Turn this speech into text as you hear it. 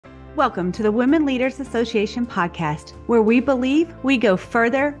Welcome to the Women Leaders Association podcast, where we believe we go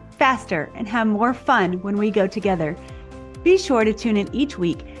further, faster, and have more fun when we go together. Be sure to tune in each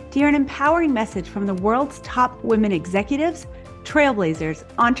week to hear an empowering message from the world's top women executives, trailblazers,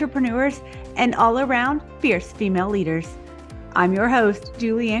 entrepreneurs, and all-around fierce female leaders. I'm your host,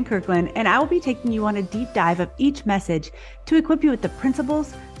 Julianne Kirkland, and I will be taking you on a deep dive of each message to equip you with the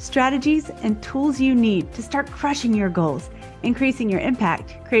principles, strategies, and tools you need to start crushing your goals, increasing your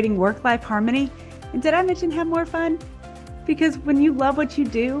impact, creating work-life harmony, and did I mention have more fun? Because when you love what you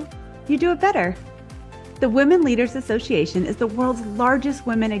do it better. The Women Leaders Association is the world's largest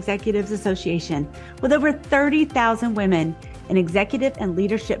women executives association with over 30,000 women in executive and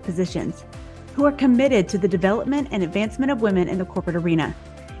leadership positions who are committed to the development and advancement of women in the corporate arena.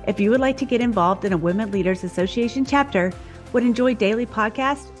 If you would like to get involved in a Women Leaders Association chapter, would enjoy daily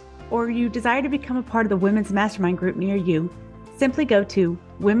podcasts, or you desire to become a part of the Women's Mastermind group near you, simply go to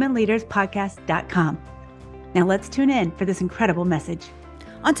womenleaderspodcast.com. Now let's tune in for this incredible message.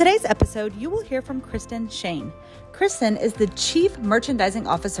 On today's episode, you will hear from Kristin Shane. Kristin is the Chief Merchandising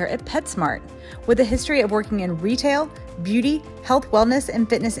Officer at PetSmart, with a history of working in retail, beauty, health, wellness, and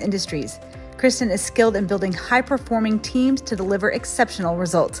fitness industries. Kristin is skilled in building high-performing teams to deliver exceptional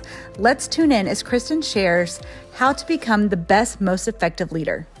results. Let's tune in as Kristin shares how to become the best, most effective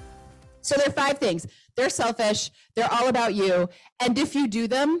leader. So there are 5 things. They're selfish. They're all about you. And if you do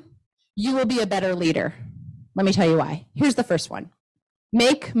them, you will be a better leader. Let me tell you why. Here's the first one.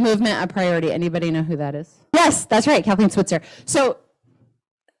 Make movement a priority. Anybody know who that is? Yes, that's right. Kathleen Switzer. So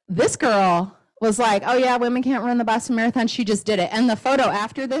this girl was like, oh yeah, women can't run the Boston Marathon. She just did it. And the photo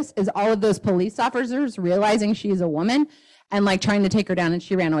after this is all of those police officers realizing she's a woman and like trying to take her down, and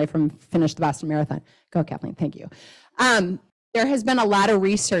she ran away from finish the Boston Marathon. Go, Kathleen. Thank you. There has been a lot of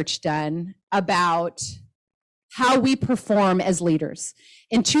research done about how we perform as leaders.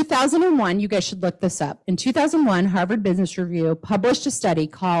 In 2001, you guys should look this up. In 2001, Harvard Business Review published a study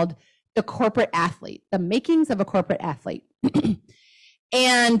called The Corporate Athlete, the makings of a corporate athlete.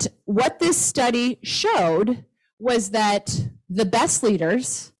 And what this study showed was that the best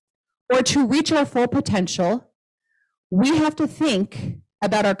leaders, or to reach our full potential, we have to think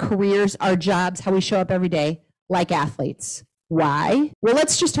about our careers, our jobs, how we show up every day like athletes. Why? Well,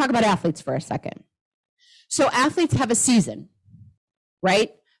 let's just talk about athletes for a second. So athletes have a season,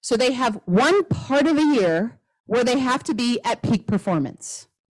 right? So they have one part of the year where they have to be at peak performance.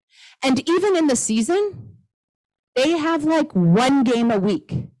 And even in the season, they have like one game a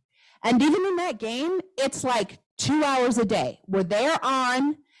week. And even in that game, it's like 2 hours a day where they're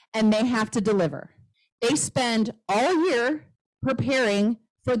on and they have to deliver. They spend all year preparing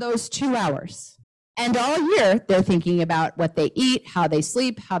for those 2 hours. And all year, they're thinking about what they eat, how they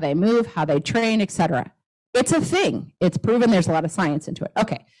sleep, how they move, how they train, etc. It's a thing. It's proven. There's a lot of science into it.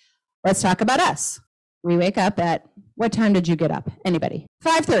 Okay, let's talk about us. We wake up at, what time did you get up? Anybody?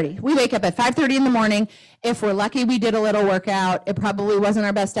 5:30. We wake up at 5:30 in the morning. If we're lucky, we did a little workout. It probably wasn't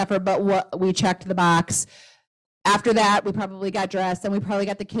our best effort, but we checked the box. After that, we probably got dressed, and we probably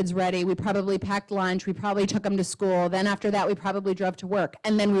got the kids ready. We probably packed lunch. We probably took them to school. Then after that, we probably drove to work.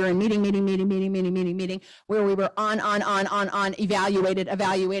 And then we were in meeting, where we were on, evaluated.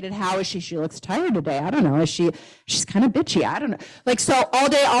 How is she? She looks tired today. I don't know. She's kind of bitchy. I don't know. Like, so all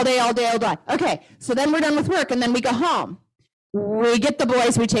day. Okay, so then we're done with work, and then we go home. We get the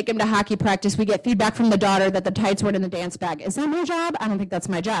boys, we take them to hockey practice. We get feedback from the daughter that the tights weren't in the dance bag. Is that my job? I don't think that's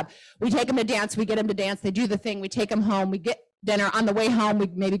my job. We take them to dance. We get them to dance. They do the thing. We take them home. We get dinner. On the way home, we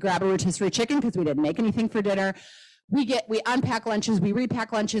maybe grab a rotisserie chicken because we didn't make anything for dinner. We unpack lunches. We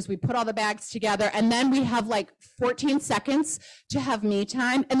repack lunches. We put all the bags together. And then we have like 14 seconds to have me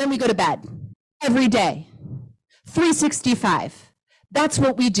time. And then we go to bed every day. 365. That's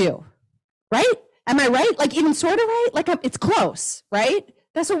what we do, right? Am I right? Like even sort of right? Like it's close, right?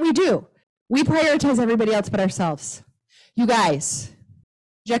 That's what we do. We prioritize everybody else but ourselves. You guys,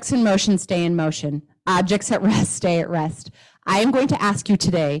 objects in motion stay in motion. Objects at rest stay at rest. I am going to ask you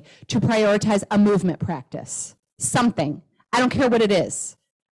today to prioritize a movement practice. Something. I don't care what it is.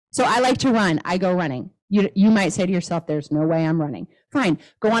 So I like to run. I go running. You might say to yourself, there's no way I'm running. Fine.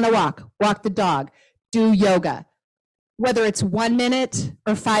 Go on a walk. Walk the dog. Do yoga. Whether it's 1 minute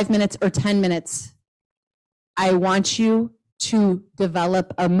or 5 minutes or 10 minutes, I want you to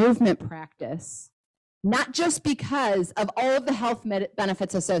develop a movement practice, not just because of all of the health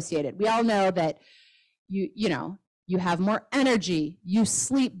benefits associated. We all know that you have more energy, you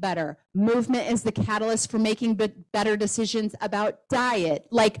sleep better. Movement is the catalyst for making better decisions about diet,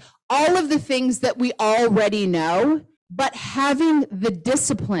 like all of the things that we already know, but having the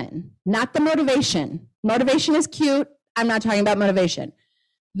discipline, not the motivation. Motivation is cute. I'm not talking about motivation.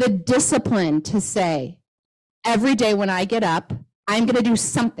 the discipline to say, every day when I get up, I'm going to do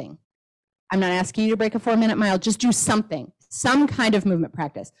something. I'm not asking you to break a 4-minute mile, just do something, some kind of movement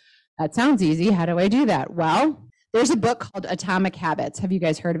practice. That sounds easy. How do I do that? Well, there's a book called Atomic Habits. Have you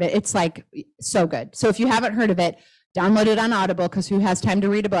guys heard of it? It's like so good. So if you haven't heard of it, download it on Audible, because who has time to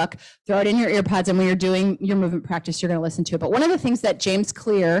read a book? Throw it in your earpods, and when you're doing your movement practice, you're going to listen to it. But one of the things that James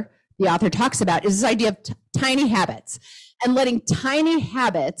Clear, the author, talks about is this idea of tiny habits, and letting tiny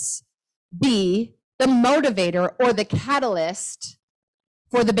habits be the motivator or the catalyst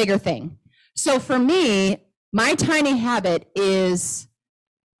for the bigger thing. So for me, my tiny habit is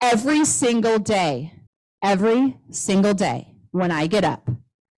every single day when I get up,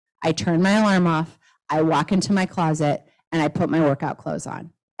 I turn my alarm off, I walk into my closet, and I put my workout clothes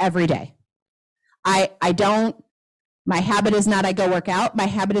on every day. My habit is not I go work out. My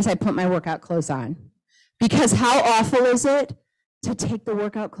habit is I put my workout clothes on. Because how awful is it to take the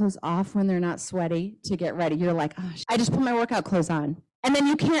workout clothes off when they're not sweaty to get ready? You're like, oh, I just put my workout clothes on. And then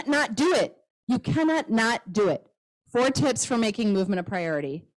you can't not do it. You cannot not do it. 4 tips for making movement a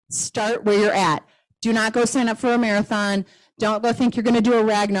priority. Start where you're at. Do not go sign up for a marathon. Don't go think you're going to do a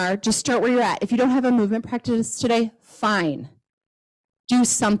Ragnar. Just start where you're at. If you don't have a movement practice today, fine. Do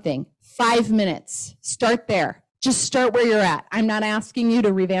something. 5 minutes. Start there. Just start where you're at. I'm not asking you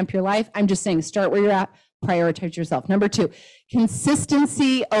to revamp your life. I'm just saying start where you're at. Prioritize yourself. Number 2,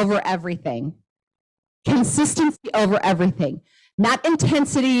 consistency over everything. Consistency over everything. Not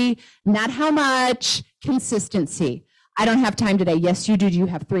intensity, not how much, consistency. I don't have time today. Yes, you do. Do you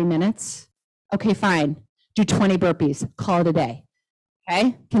have 3 minutes? Okay, fine. Do 20 burpees. Call it a day.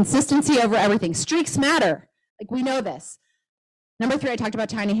 Okay? Consistency over everything. Streaks matter. Like, we know this. Number 3, I talked about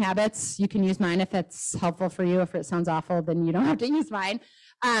tiny habits. You can use mine if that's helpful for you. If it sounds awful, then you don't have to use mine.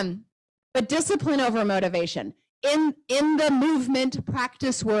 But discipline over motivation. In the movement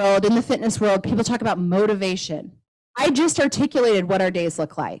practice world, in the fitness world, people talk about motivation. I just articulated what our days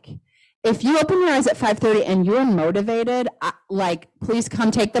look like. If you open your eyes at 5:30 and you're motivated, please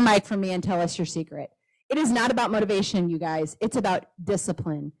come take the mic from me and tell us your secret. It is not about motivation, you guys. It's about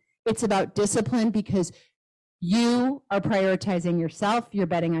discipline. It's about discipline because you are prioritizing yourself, you're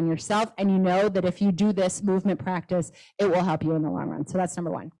betting on yourself, and you know that if you do this movement practice, it will help you in the long run. So that's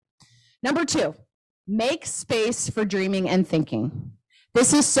number 1. Number 2, make space for dreaming and thinking.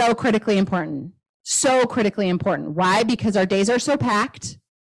 This is so critically important. So critically important. Why? Because our days are so packed.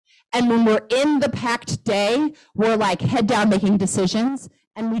 And when we're in the packed day, we're like head down making decisions,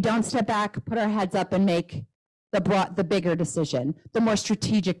 and we don't step back, put our heads up, and make the bigger decision, the more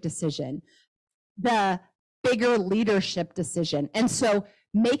strategic decision, the bigger leadership decision. And so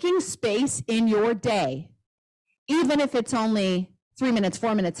making space in your day, even if it's only 3 minutes,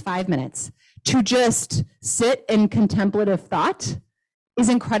 4 minutes, 5 minutes, to just sit in contemplative thought is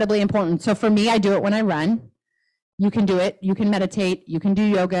incredibly important. So for me, I do it when I run. You can do it. You can meditate. You can do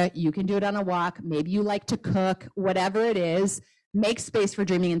yoga. You can do it on a walk. Maybe you like to cook, whatever it is. Make space for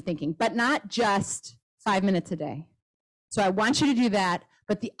dreaming and thinking, but not just 5 minutes a day. So I want you to do that.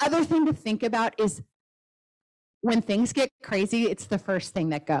 But the other thing to think about is when things get crazy, it's the first thing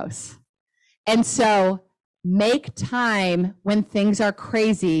that goes. And so make time when things are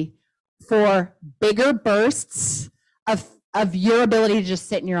crazy for bigger bursts of your ability to just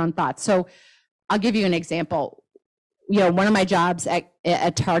sit in your own thoughts. So I'll give you an example. One of my jobs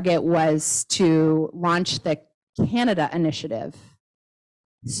at Target was to launch the Canada initiative.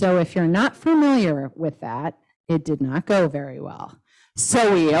 So if you're not familiar with that, it did not go very well.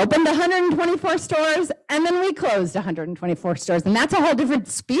 So we opened 124 stores and then we closed 124 stores. And that's a whole different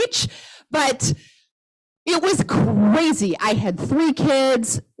speech, but it was crazy. I had 3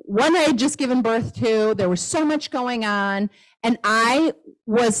 kids, one I had just given birth to. There was so much going on. And I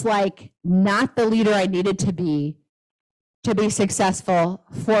was like not the leader I needed to be successful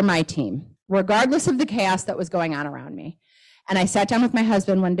for my team, regardless of the chaos that was going on around me. And I sat down with my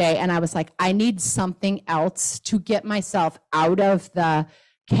husband one day and I was like, I need something else to get myself out of the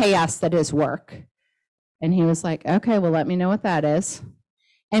chaos that is work. And he was like, okay, well, let me know what that is.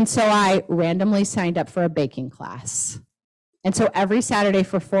 And so I randomly signed up for a baking class. And so every Saturday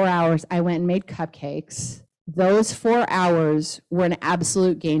for 4 hours, I went and made cupcakes. Those 4 hours were an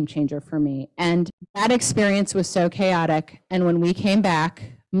absolute game changer for me. And that experience was so chaotic. And when we came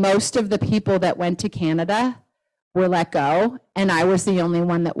back, most of the people that went to Canada were let go, and I was the only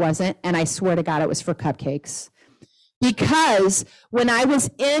one that wasn't. And I swear to God, it was for cupcakes. Because when I was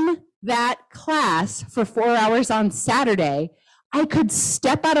in that class for 4 hours on Saturday, I could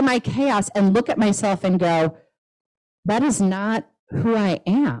step out of my chaos and look at myself and go, that is not who I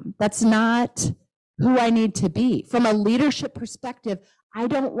am. That's not who I need to be. From a leadership perspective, I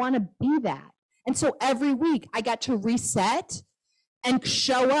don't want to be that. And so every week I got to reset and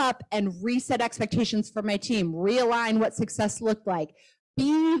show up and reset expectations for my team, realign what success looked like,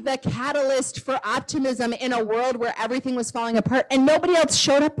 be the catalyst for optimism in a world where everything was falling apart, and nobody else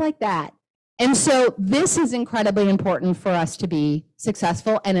showed up like that. And so this is incredibly important for us to be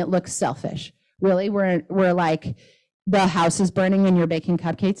successful, and it looks selfish. Really, we're like, the house is burning and you're baking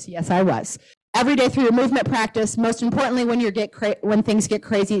cupcakes? Yes, I was. Every day through your movement practice, most importantly, when things get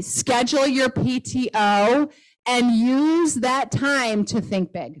crazy, schedule your PTO and use that time to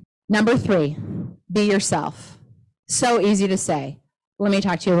think big. Number 3, be yourself. So easy to say. Let me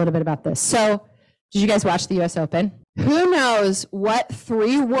talk to you a little bit about this. So, did you guys watch the US Open? Who knows what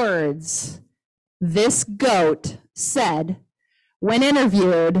 3 words this GOAT said when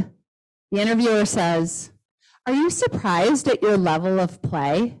interviewed? The interviewer says, "Are you surprised at your level of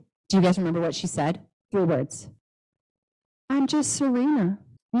play?" Do you guys remember what she said? 3 words. "I'm just Serena."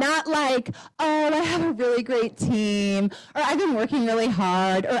 Not like, "Oh, I have a really great team," or "I've been working really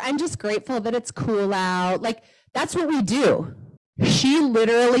hard," or "I'm just grateful that it's cool out." Like, that's what we do. She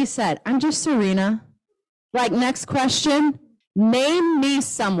literally said, "I'm just Serena." Like, next question, name me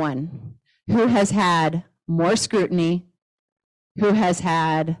someone who has had more scrutiny, who has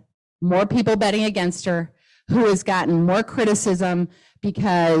had more people betting against her, who has gotten more criticism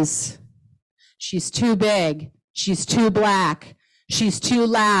because she's too big, she's too black, she's too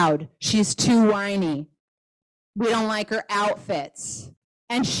loud, she's too whiny, we don't like her outfits.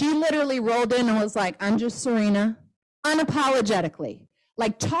 And she literally rolled in and was like, "I'm just Serena," unapologetically.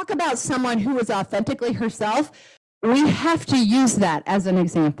 Like, talk about someone who is authentically herself. We have to use that as an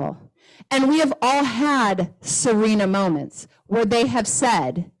example. And we have all had Serena moments where they have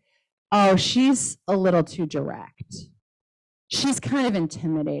said, "Oh, she's a little too direct. She's kind of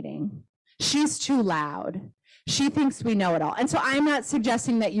intimidating. She's too loud. She thinks we know it all." And so I'm not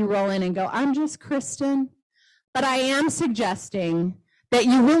suggesting that you roll in and go, "I'm just Kristin," but I am suggesting that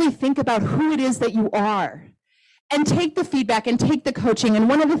you really think about who it is that you are and take the feedback and take the coaching. And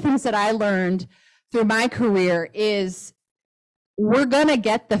one of the things that I learned through my career is we're going to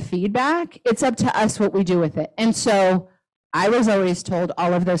get the feedback. It's up to us what we do with it. And so I was always told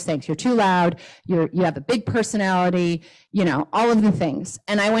all of those things. You're too loud. You have a big personality, all of the things.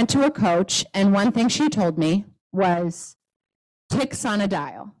 And I went to a coach, and one thing she told me was ticks on a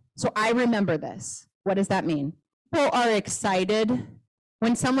dial. So I remember this. What does that mean? People are excited.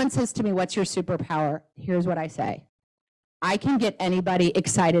 When someone says to me, "What's your superpower?" Here's what I say. I can get anybody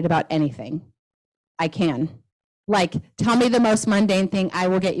excited about anything. I can. Like, tell me the most mundane thing, I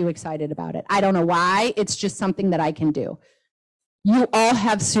will get you excited about it. I don't know why. It's just something that I can do. You all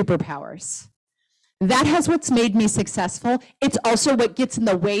have superpowers. That has what's made me successful. It's also what gets in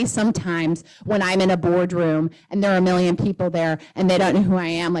the way sometimes when I'm in a boardroom and there are a million people there and they don't know who I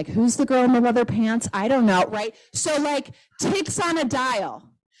am. Like, who's the girl in the leather pants? I don't know, right? So, like, ticks on a dial.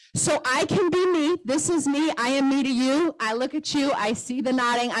 So I can be me. This is me. I am me to you. I look at you. I see the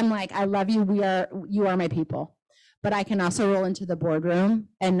nodding. I'm like, "I love you. You are my people." But I can also roll into the boardroom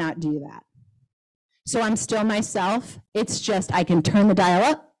and not do that. So I'm still myself. It's just I can turn the dial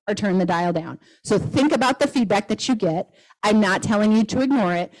up or turn the dial down. So think about the feedback that you get. I'm not telling you to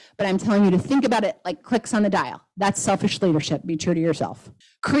ignore it, but I'm telling you to think about it like clicks on the dial. That's selfish leadership. Be true to yourself.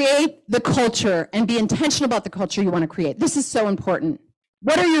 Create the culture and be intentional about the culture you want to create. This is so important.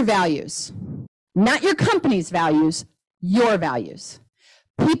 What are your values? Not your company's values, your values.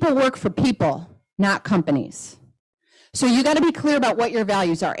 People work for people, not companies. So you got to be clear about what your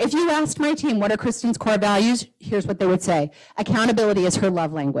values are. If you asked my team, what are Kristin's core values? Here's what they would say. Accountability is her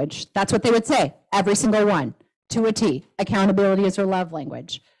love language. That's what they would say, every single one, to a T. Accountability is her love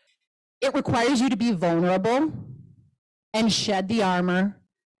language. It requires you to be vulnerable and shed the armor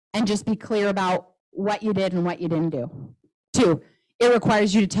and just be clear about what you did and what you didn't do. 2, it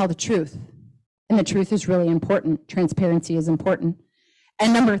requires you to tell the truth. And the truth is really important. Transparency is important.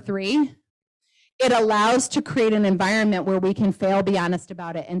 And number 3, it allows to create an environment where we can fail, be honest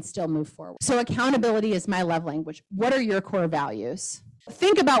about it, and still move forward. So accountability is my love language. What are your core values?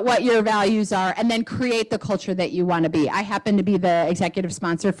 Think about what your values are and then create the culture that you want to be. I happen to be the executive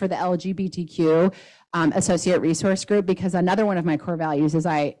sponsor for the LGBTQ Associate Resource Group because another one of my core values is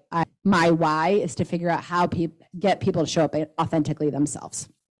my why is to figure out how get people to show up authentically themselves.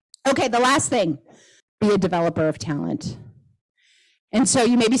 Okay, the last thing, be a developer of talent. And so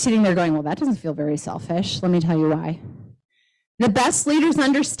you may be sitting there going, "Well, that doesn't feel very selfish." Let me tell you why. The best leaders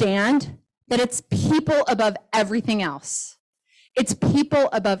understand that it's people above everything else. It's people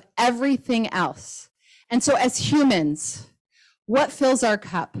above everything else. And so as humans, what fills our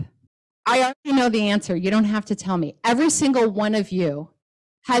cup? I already know the answer. You don't have to tell me. Every single one of you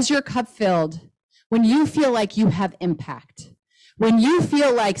has your cup filled when you feel like you have impact, when you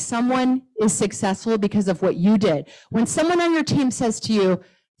feel like someone is successful because of what you did, when someone on your team says to you,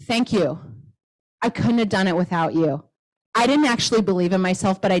 thank you, I couldn't have done it without you. I didn't actually believe in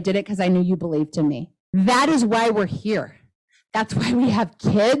myself, but I did it because I knew you believed in me. That is why we're here. That's why we have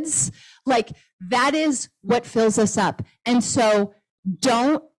kids. Like, that is what fills us up. And so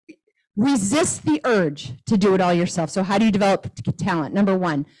don't resist the urge to do it all yourself. So how do you develop talent? Number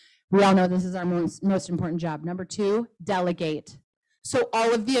one, we all know this is our most important job. Number two, delegate. So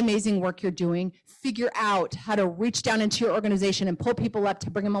all of the amazing work you're doing, figure out how to reach down into your organization and pull people up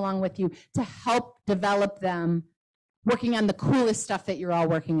to bring them along with you to help develop them working on the coolest stuff that you're all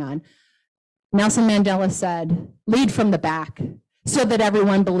working on. Nelson Mandela said, lead from the back so that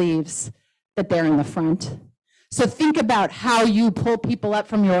everyone believes that they're in the front. So think about how you pull people up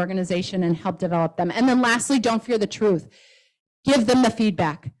from your organization and help develop them. And then lastly, don't fear the truth. Give them the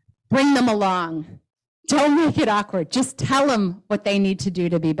feedback. Bring them along. Don't make it awkward. Just tell them what they need to do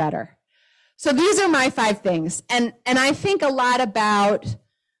to be better. So these are my 5 things. And I think a lot about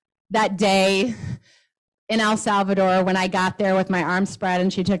that day in El Salvador when I got there with my arms spread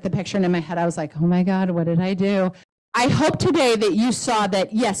and she took the picture, and in my head I was like, oh my God, what did I do? I hope today that you saw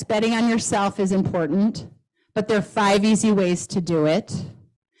that, yes, betting on yourself is important, but there are 5 easy ways to do it.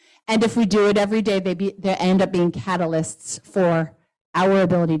 And if we do it every day, they end up being catalysts for our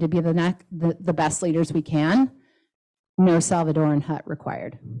ability to be the best leaders we can. No Salvadoran hut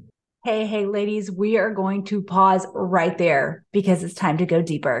required. Hey, ladies, we are going to pause right there because it's time to go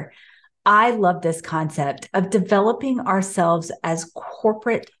deeper. I love this concept of developing ourselves as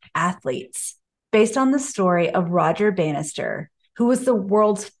corporate athletes based on the story of Roger Bannister, who was the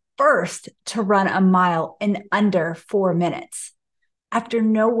world's first to run a mile in under 4 minutes. After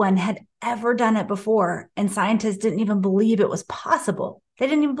no one had ever done it before, and scientists didn't even believe it was possible. They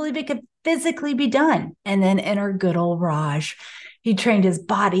didn't even believe it could physically be done. And then enter good old Raj. He trained his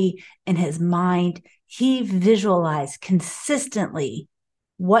body and his mind. He visualized consistently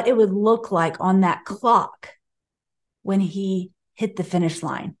what it would look like on that clock when he hit the finish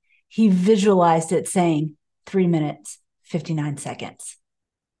line. He visualized it saying 3 minutes, 59 seconds.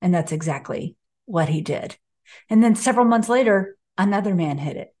 And that's exactly what he did. And then several months later, another man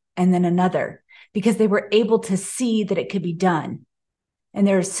hit it, and then another, because they were able to see that it could be done. And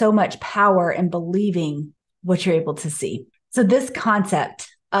there's so much power in believing what you're able to see. So this concept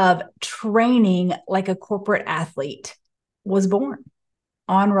of training like a corporate athlete was born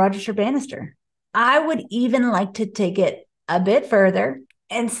on Roger Bannister. I would even like to take it a bit further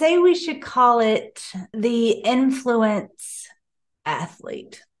and say we should call it the influence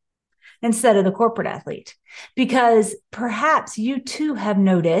athlete instead of the corporate athlete, because perhaps you too have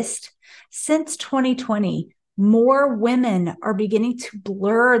noticed since 2020, more women are beginning to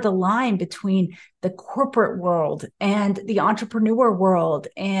blur the line between the corporate world and the entrepreneur world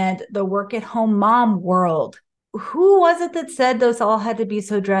and the work at home mom world. Who was it that said those all had to be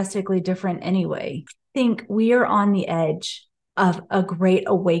so drastically different anyway? I think we are on the edge of a great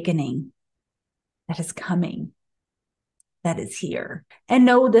awakening that is coming, that is here. And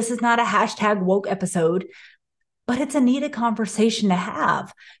no, this is not a hashtag woke episode, but it's a needed conversation to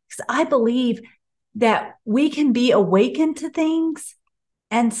have, because I believe that we can be awakened to things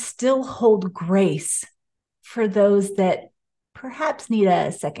and still hold grace for those that perhaps need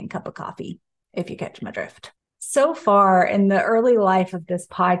a second cup of coffee, if you catch my drift. So far in the early life of this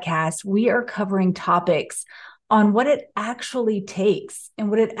podcast, we are covering topics on what it actually takes and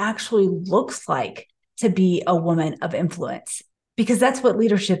what it actually looks like to be a woman of influence, because that's what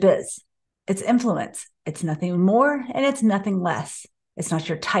leadership is. It's influence. It's nothing more and it's nothing less. It's not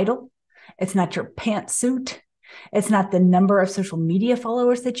your title. It's not your pantsuit. It's not the number of social media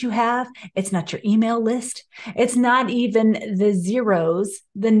followers that you have. It's not your email list. It's not even the zeros,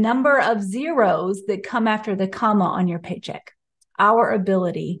 the number of zeros that come after the comma on your paycheck. Our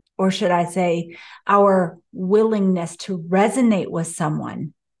ability, or should I say, our willingness to resonate with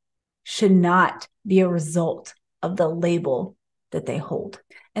someone should not be a result of the label that they hold.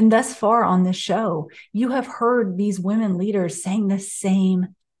 And thus far on this show, you have heard these women leaders saying the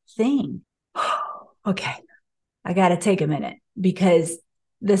same thing. Okay, I got to take a minute because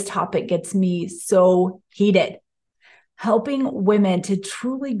this topic gets me so heated. Helping women to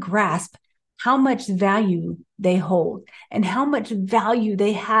truly grasp how much value they hold and how much value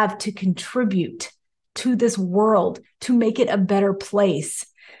they have to contribute to this world to make it a better place.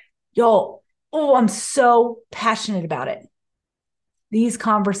 Y'all, I'm so passionate about it. These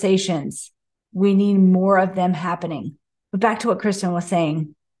conversations, we need more of them happening. But back to what Kristin was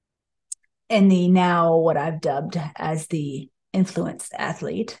saying in the now what I've dubbed as the influence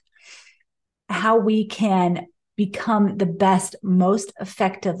athlete, how we can become the best, most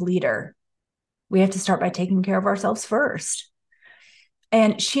effective leader, we have to start by taking care of ourselves first.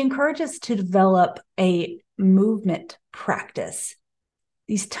 And she encourages us to develop a movement practice.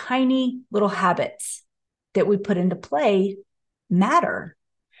 These tiny little habits that we put into play matter.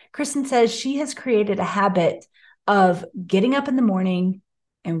 Kristin says she has created a habit of getting up in the morning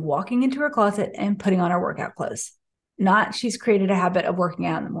and walking into her closet and putting on her workout clothes. Not she's created a habit of working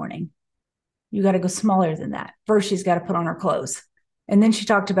out in the morning. You got to go smaller than that. First, she's got to put on her clothes. And then she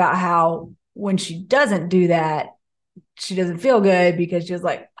talked about how when she doesn't do that, she doesn't feel good because she was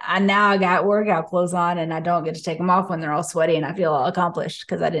like, now I got workout clothes on and I don't get to take them off when they're all sweaty and I feel all accomplished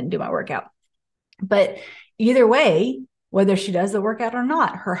because I didn't do my workout. But either way, whether she does the workout or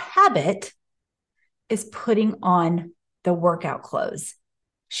not, her habit is putting on the workout clothes.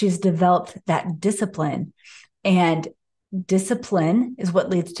 She's developed that discipline, and discipline is what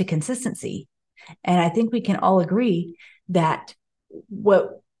leads to consistency. And I think we can all agree that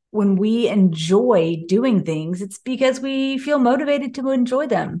when we enjoy doing things, it's because we feel motivated to enjoy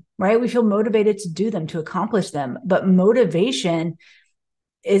them, right? We feel motivated to do them, to accomplish them. But motivation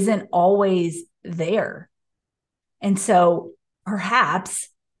isn't always there. And so perhaps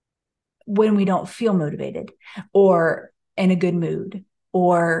when we don't feel motivated or in a good mood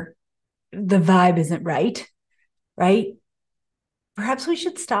or the vibe isn't right? Perhaps we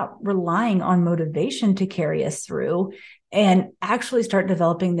should stop relying on motivation to carry us through and actually start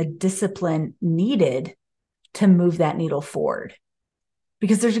developing the discipline needed to move that needle forward.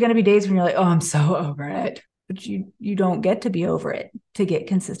 Because there's going to be days when you're like, oh, I'm so over it. But you don't get to be over it to get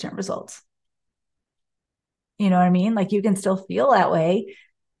consistent results. You know what I mean? Like you can still feel that way,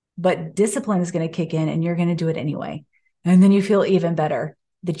 but discipline is going to kick in and you're going to do it anyway. And then you feel even better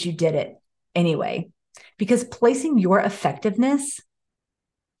that you did it anyway. Because placing your effectiveness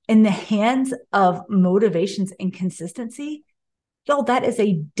in the hands of motivations and consistency, y'all, that is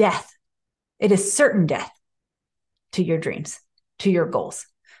a death. It is certain death to your dreams, to your goals,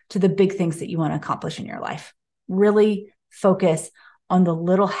 to the big things that you want to accomplish in your life. Really focus on the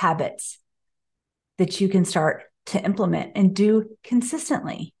little habits that you can start to implement and do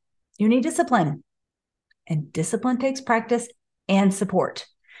consistently. You need discipline, and discipline takes practice and support.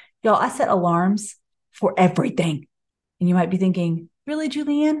 Y'all, I set alarms for everything. And you might be thinking, really,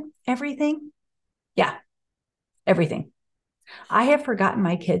 Julianne, everything? Yeah, everything. I have forgotten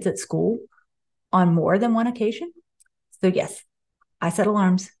my kids at school on more than one occasion. So yes, I set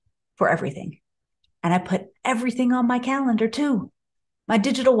alarms for everything. And I put everything on my calendar too. My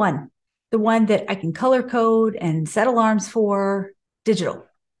digital one, the one that I can color code and set alarms for, digital.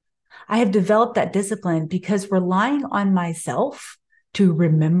 I have developed that discipline because relying on myself to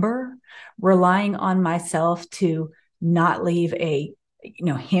remember, relying on myself to not leave a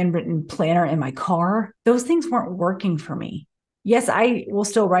handwritten planner in my car, those things weren't working for me. Yes, I will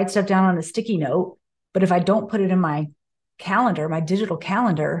still write stuff down on a sticky note, but if I don't put it in my calendar, my digital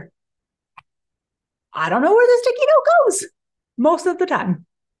calendar, I don't know where the sticky note goes most of the time.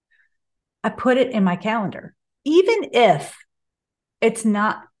 I put it in my calendar, even if it's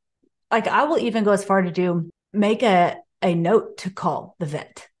not, like I will even go as far to make a note to call the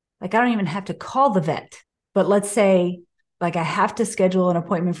vet. Like I don't even have to call the vet, but let's say like I have to schedule an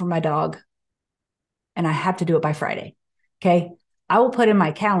appointment for my dog and I have to do it by Friday. Okay. I will put in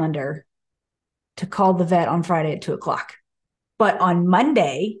my calendar to call the vet on Friday at 2:00. But on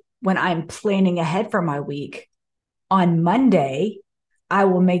Monday, when I'm planning ahead for my week, on Monday, I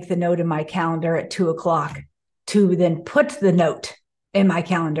will make the note in my calendar at 2:00 to then put the note in my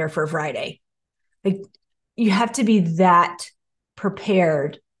calendar for Friday. Like you have to be that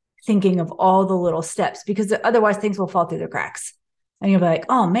prepared, thinking of all the little steps, because otherwise things will fall through the cracks. And you'll be like,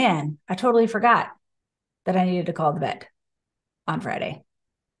 oh man, I totally forgot that I needed to call the vet on Friday.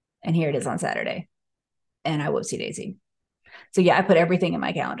 And here it is on Saturday. And I whoopsie daisy. So yeah, I put everything in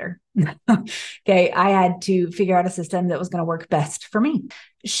my calendar. Okay. I had to figure out a system that was going to work best for me.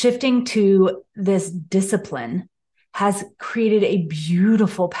 Shifting to this discipline has created a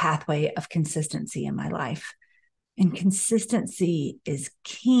beautiful pathway of consistency in my life. And consistency is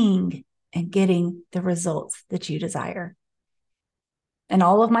king in getting the results that you desire. And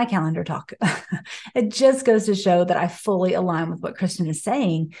all of my calendar talk, it just goes to show that I fully align with what Kristin is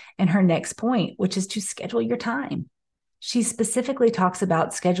saying in her next point, which is to schedule your time. She specifically talks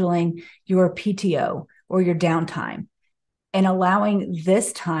about scheduling your PTO or your downtime and allowing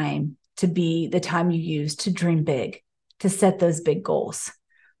this time to be the time you use to dream big, to set those big goals,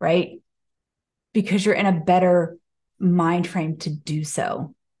 right? Because you're in a better mind frame to do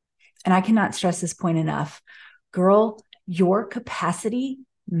so. And I cannot stress this point enough. Girl, Your capacity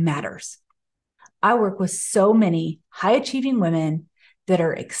matters. I work with so many high achieving women that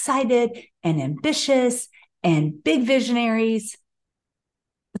are excited and ambitious and big visionaries,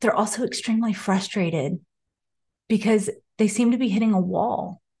 but they're also extremely frustrated because they seem to be hitting a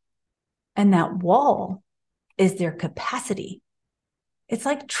wall. And that wall is their capacity. It's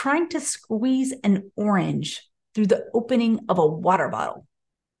like trying to squeeze an orange through the opening of a water bottle.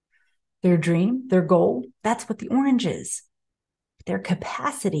 Their dream, their goal, that's what the orange is. Their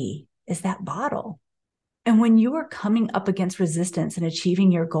capacity is that bottle. And when you are coming up against resistance and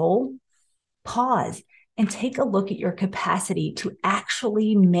achieving your goal, pause and take a look at your capacity to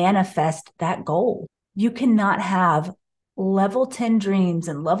actually manifest that goal. You cannot have level 10 dreams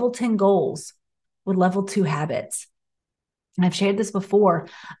and level 10 goals with level 2 habits. And I've shared this before.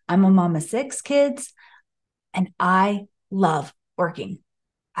 I'm a mom of 6 kids, and I love working.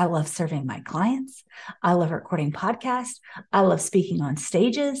 I love serving my clients. I love recording podcasts. I love speaking on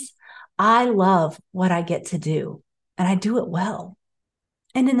stages. I love what I get to do, and I do it well.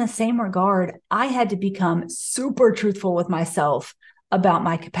 And in the same regard, I had to become super truthful with myself about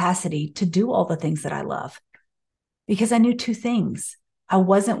my capacity to do all the things that I love, because I knew 2 things. I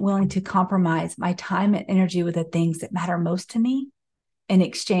wasn't willing to compromise my time and energy with the things that matter most to me in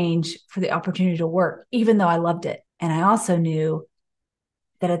exchange for the opportunity to work, even though I loved it. And I also knew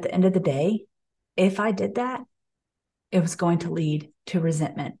that at the end of the day, if I did that, it was going to lead to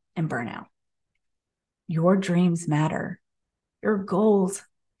resentment and burnout. Your dreams matter. Your goals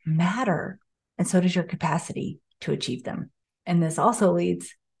matter. And so does your capacity to achieve them. And this also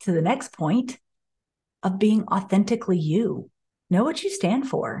leads to the next point of being authentically you. Know what you stand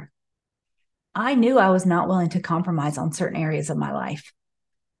for. I knew I was not willing to compromise on certain areas of my life.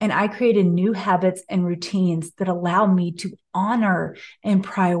 And I created new habits and routines that allow me to honor and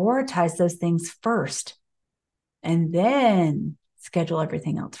prioritize those things first, and then schedule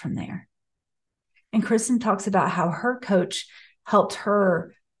everything else from there. And Kristin talks about how her coach helped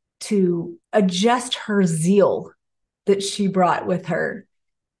her to adjust her zeal that she brought with her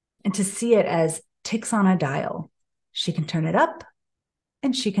and to see it as ticks on a dial. She can turn it up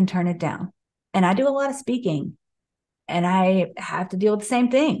and she can turn it down. And I do a lot of speaking, and I have to deal with the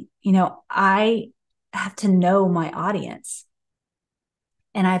same thing. I have to know my audience,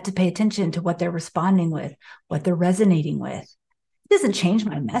 and I have to pay attention to what they're responding with, what they're resonating with. It doesn't change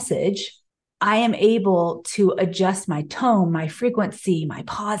my message. I am able to adjust my tone, my frequency, my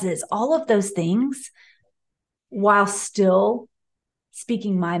pauses, all of those things, while still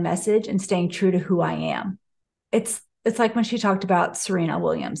speaking my message and staying true to who I am. It's like when she talked about Serena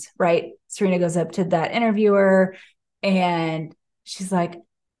Williams, right? Serena goes up to that interviewer and she's like,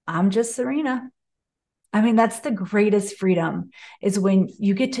 I'm just Serena. I mean, that's the greatest freedom, is when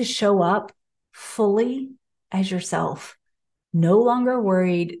you get to show up fully as yourself, no longer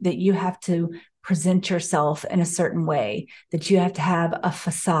worried that you have to present yourself in a certain way, that you have to have a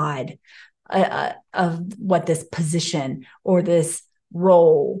facade of what this position or this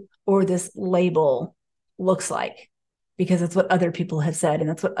role or this label looks like, because that's what other people have said and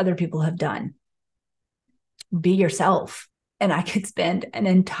that's what other people have done. Be yourself. And I could spend an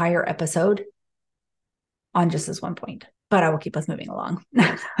entire episode on just this one point, but I will keep us moving along.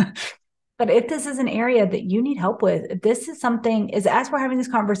 But if this is an area that you need help with, if this is something, as we're having this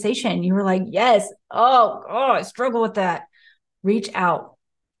conversation, you were like, yes, oh, I struggle with that, reach out.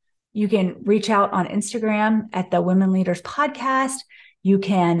 You can reach out on Instagram at the Women Leaders Podcast. You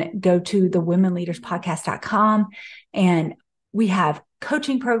can go to the womenleaderspodcast.com, and we have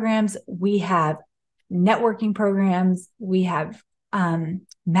coaching programs. We have networking programs. We have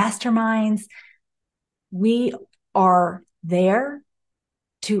masterminds. We are there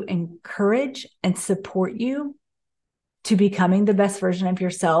to encourage and support you to becoming the best version of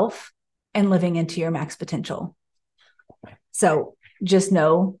yourself and living into your max potential. So just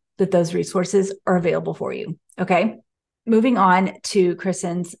know that those resources are available for you. Okay. Moving on to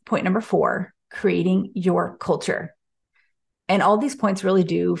Kristin's point number 4, creating your culture. And all these points really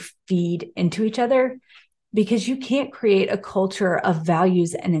do feed into each other, because you can't create a culture of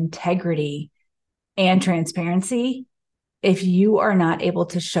values and integrity and transparency if you are not able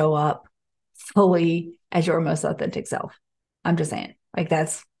to show up fully as your most authentic self. I'm just saying, like,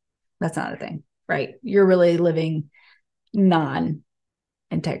 that's not a thing, right? You're really living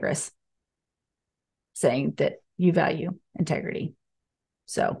non-integrous, saying that you value integrity.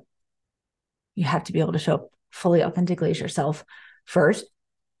 So you have to be able to show up fully authentically as yourself first,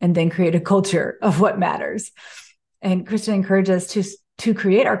 and then create a culture of what matters. And Kristin encourages us to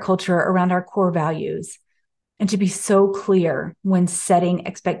create our culture around our core values, and to be so clear when setting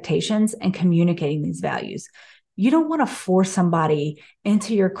expectations and communicating these values. you don't want to force somebody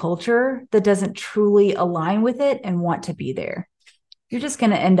into your culture that doesn't truly align with it and want to be there. You're just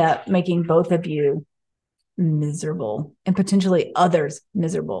going to end up making both of you miserable and potentially others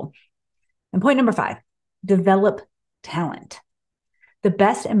miserable. And point number 5, develop talent. The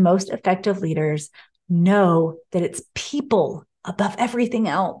best and most effective leaders know that it's people above everything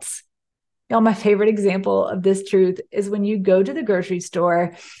else. Y'all, my favorite example of this truth is when you go to the grocery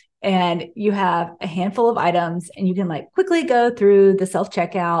store and you have a handful of items and you can like quickly go through the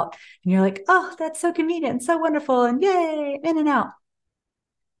self-checkout and you're like, oh, that's so convenient, so wonderful, and yay, in and out.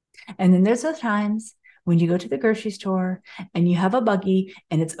 And then there's those times when you go to the grocery store and you have a buggy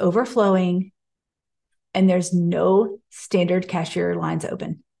and it's overflowing and there's no standard cashier lines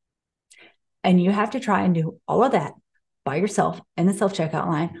open. And you have to try and do all of that by yourself in the self-checkout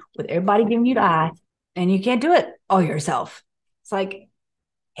line with everybody giving you the eye, and you can't do it all yourself. It's like,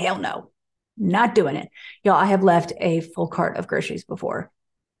 hell no, not doing it. Y'all, I have left a full cart of groceries before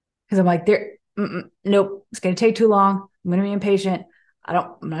because I'm like, nope, it's going to take too long. I'm going to be impatient.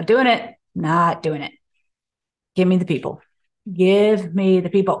 I'm not doing it. Not doing it. Give me the people. Give me the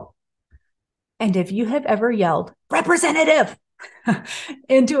people. And if you have ever yelled representative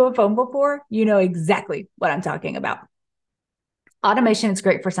into a phone before, you know exactly what I'm talking about. Automation is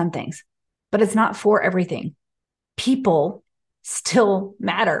great for some things, but it's not for everything. People still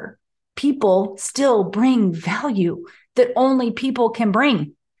matter. People still bring value that only people can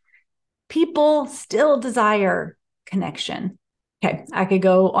bring. People still desire connection. Okay, I could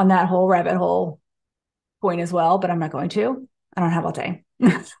go on that whole rabbit hole point as well, but I'm not going to. I don't have all day.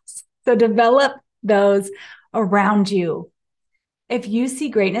 So develop those around you. If you see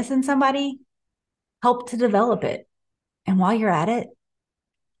greatness in somebody, help to develop it. And while you're at it,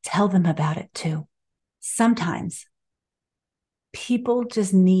 tell them about it too. Sometimes people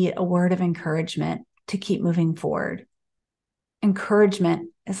just need a word of encouragement to keep moving forward. Encouragement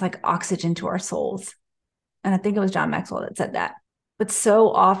is like oxygen to our souls. And I think it was John Maxwell that said that. But so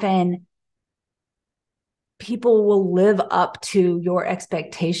often, people will live up to your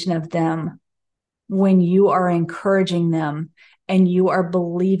expectation of them when you are encouraging them and you are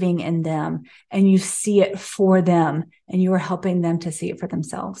believing in them and you see it for them and you are helping them to see it for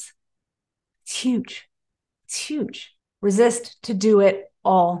themselves. It's huge. It's huge. Resist to do it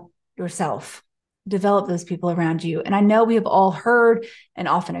all yourself. Develop those people around you. And I know we have all heard and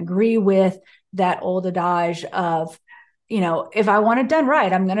often agree with that old adage of, if I want it done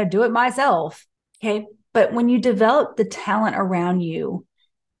right, I'm going to do it myself. Okay. But when you develop the talent around you,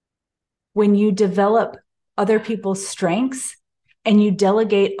 when you develop other people's strengths and you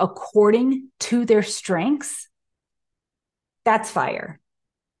delegate according to their strengths, that's fire.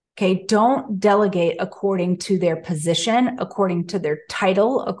 Okay. Don't delegate according to their position, according to their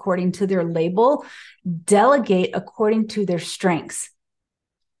title, according to their label. Delegate according to their strengths.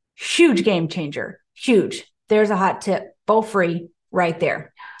 Huge game changer. Huge. There's a hot tip, both free right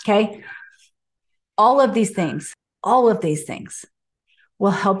there. Okay. All of these things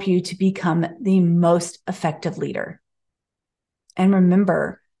will help you to become the most effective leader. And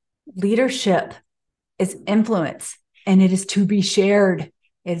remember, leadership is influence and it is to be shared.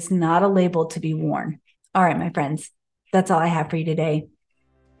 It's not a label to be worn. All right, my friends, that's all I have for you today.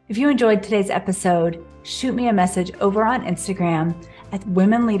 If you enjoyed today's episode, shoot me a message over on Instagram at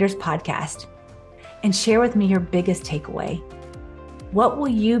Women Leaders Podcast and share with me your biggest takeaway. What will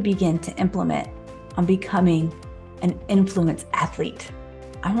you begin to implement on becoming an influence athlete?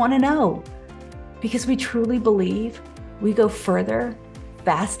 I want to know, because we truly believe we go further,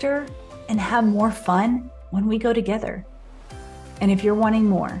 faster, and have more fun when we go together. And if you're wanting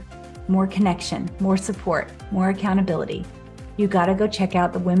more connection, more support, more accountability, you got to go check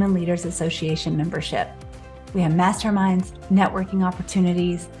out the Women Leaders Association membership. We have masterminds, networking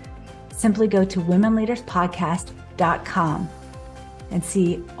opportunities. Simply go to womenleaderspodcast.com and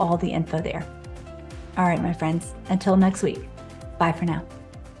see all the info there. All right, my friends, until next week, bye for now.